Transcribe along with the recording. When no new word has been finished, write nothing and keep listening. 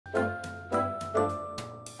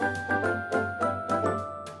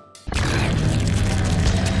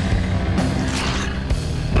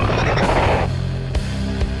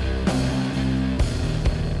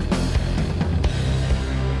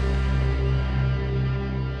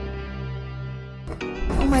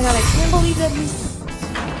Oh my god, I can't believe that he's...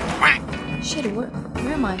 Shit, where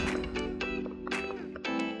am I?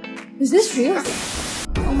 Is this real?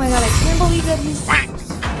 Oh my god, I can't believe that he's...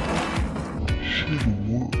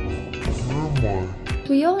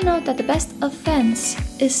 We all know that the best offense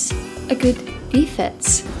is a good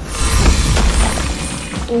defense.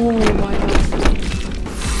 Oh my god.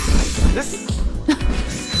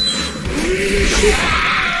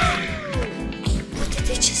 What did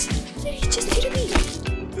he just hit me?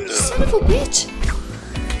 You son of a bitch!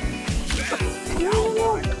 No.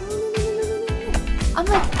 I'm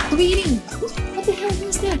like bleeding. What the hell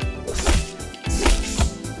was that?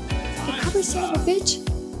 You cover son of a bitch.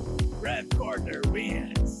 Red corner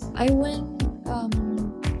wins. I win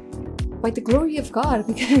by the glory of God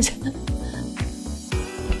because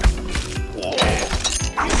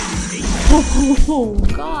oh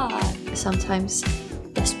god. Sometimes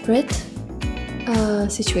desperate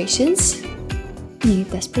situations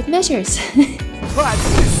need desperate measures. What's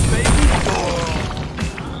this, baby?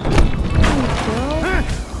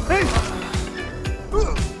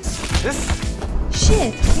 This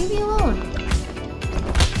Shit, leave me alone.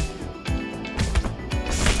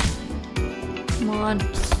 Come on,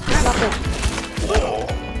 stop it.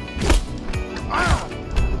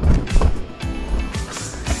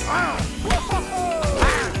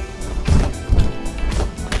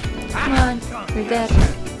 Come on, you're dead.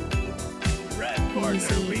 red corner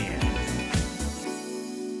Easy.